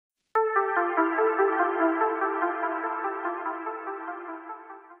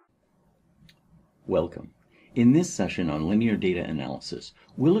Welcome. In this session on linear data analysis,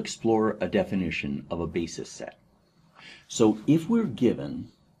 we'll explore a definition of a basis set. So if we're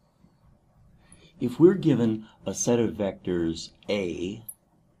given a set of vectors A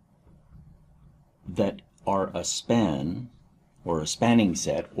that are a span or a spanning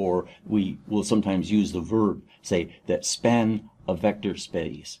set, or we will sometimes use the verb, say, that span a vector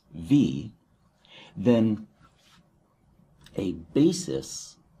space V, then a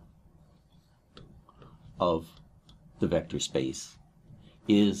basis of the vector space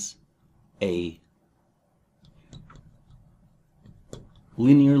is a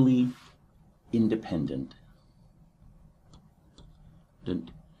linearly independent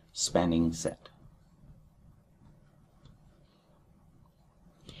spanning set.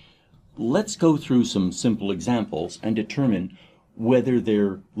 Let's go through some simple examples and determine whether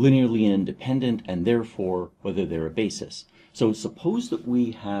they're linearly independent and therefore whether they're a basis. So suppose that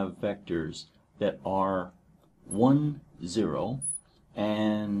we have vectors that are 1, 0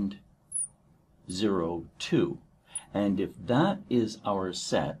 and 0, 2. And if that is our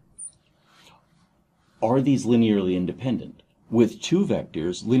set, are these linearly independent? With two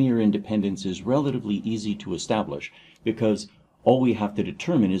vectors, linear independence is relatively easy to establish because all we have to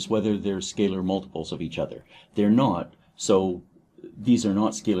determine is whether they're scalar multiples of each other. They're not, so these are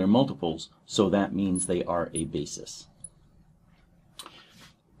not scalar multiples, so that means they are a basis.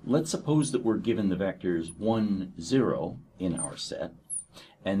 Let's suppose that we're given the vectors 1, 0 in our set,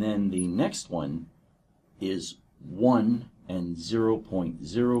 and then the next one is 1 and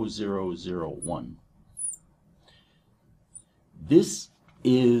 0.0001. This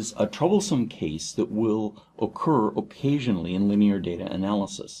is a troublesome case that will occur occasionally in linear data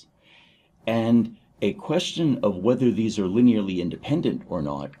analysis. And a question of whether these are linearly independent or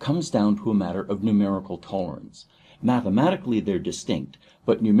not comes down to a matter of numerical tolerance. Mathematically, they're distinct,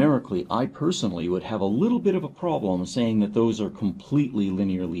 but numerically, I personally would have a little bit of a problem saying that those are completely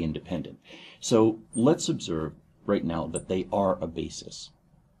linearly independent. So let's observe right now that they are a basis.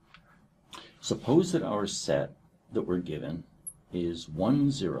 Suppose that our set that we're given is 1,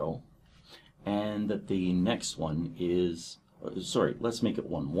 0, and that the next one is, let's make it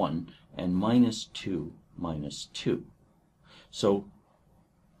 1, 1, and minus 2, minus 2. So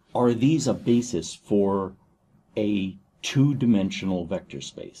are these a basis for a two-dimensional vector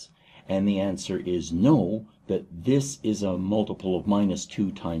space? And the answer is no, that this is a multiple of minus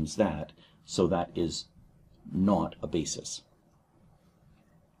 2 times that, so that is not a basis.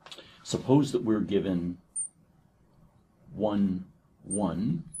 Suppose that we're given 1,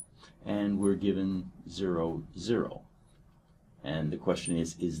 1, and we're given 0, 0. And the question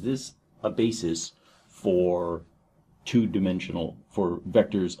is this a basis for two-dimensional, for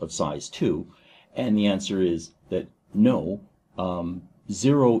vectors of size 2? And the answer is that no.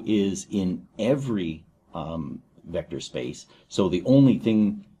 0 is in every vector space, so the only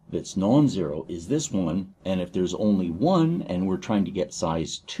thing that's non-zero is this one, and if there's only one and we're trying to get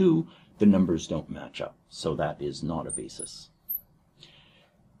size 2, the numbers don't match up, so that is not a basis.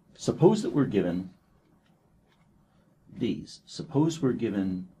 Suppose that we're given these. Suppose we're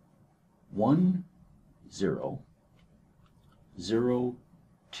given 1, 0, 0,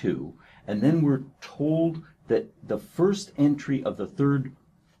 2, and then we're told that the first entry of the third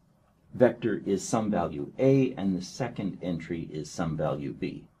vector is some value A and the second entry is some value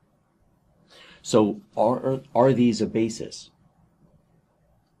B. So are these a basis?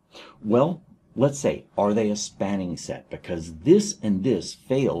 Well, let's say, are they a spanning set? Because this and this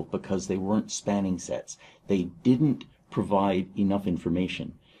failed because they weren't spanning sets. They didn't provide enough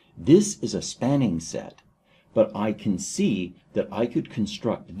information. This is a spanning set, but I can see that I could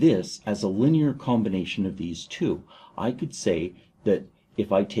construct this as a linear combination of these two. I could say that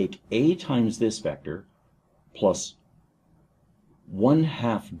if I take A times this vector plus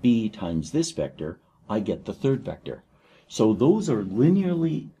 1/2 B times this vector, I get the third vector. So those are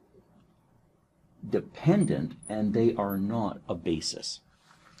linearly dependent and they are not a basis.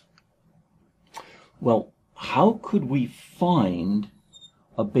 Well, how could we find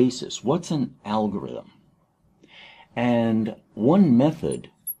a basis? What's an algorithm? And one method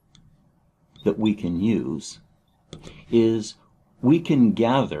that we can use is we can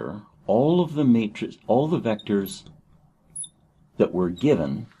gather all of the vectors that were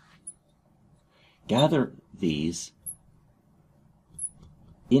given, gather these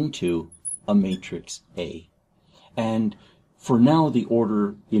into a matrix A. And for now, the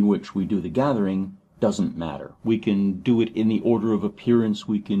order in which we do the gathering doesn't matter. We can do it in the order of appearance,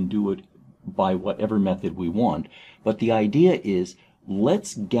 we can do it by whatever method we want. But the idea is,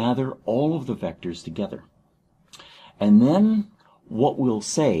 let's gather all of the vectors together. And then what we'll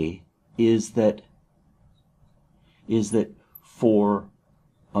say is that is that for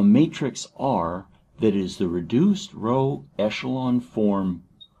a matrix R that is the reduced row echelon form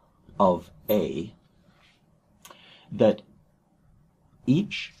of A, that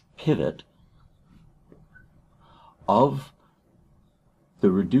each pivot of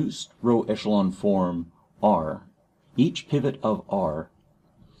the reduced row echelon form R, each pivot of R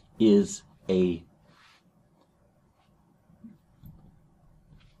is a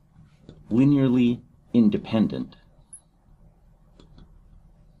linearly independent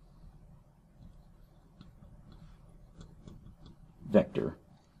vector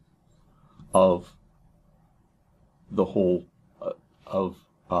of the whole of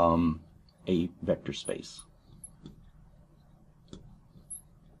a vector space,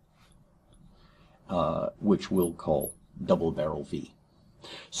 which we'll call double barrel V.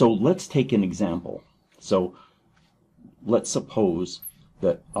 So let's take an example. So let's suppose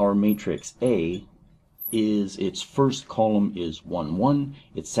that our matrix A is, its first column is 1, 1,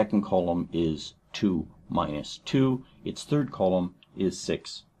 its second column is 2, minus 2, its third column is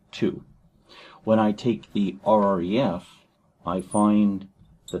 6, 2. When I take the RREF, I find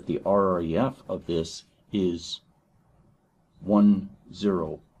that the RREF of this is 1,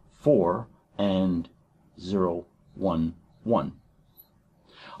 0, 4 and 0, 1, 1.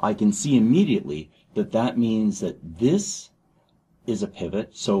 I can see immediately that that means that this is a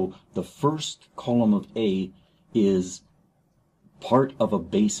pivot, so the first column of A is part of a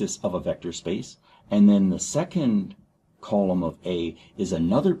basis of a vector space, and then the second column of A is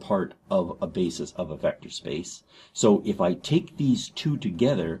another part of a basis of a vector space. So if I take these two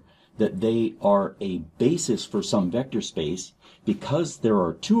together, that they are a basis for some vector space, because there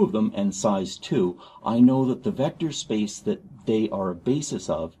are two of them and size 2, I know that the vector space that they are a basis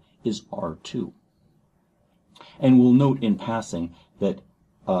of is R2. And we'll note in passing that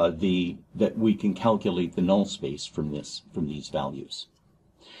that we can calculate the null space from these values.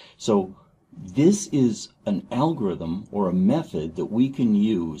 So this is an algorithm or a method that we can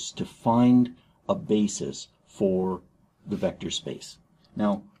use to find a basis for the vector space.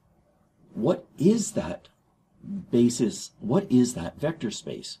 Now, what is that basis? What is that vector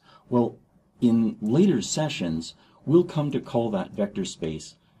space? Well, in later sessions, we'll come to call that vector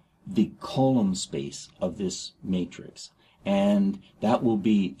space the column space of this matrix, and that will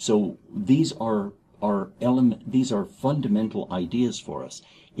be, so these are fundamental ideas for us,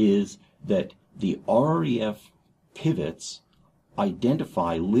 is that the RREF pivots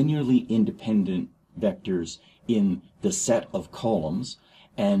identify linearly independent vectors in the set of columns,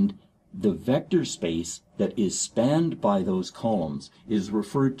 and the vector space that is spanned by those columns is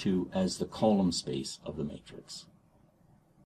referred to as the column space of the matrix.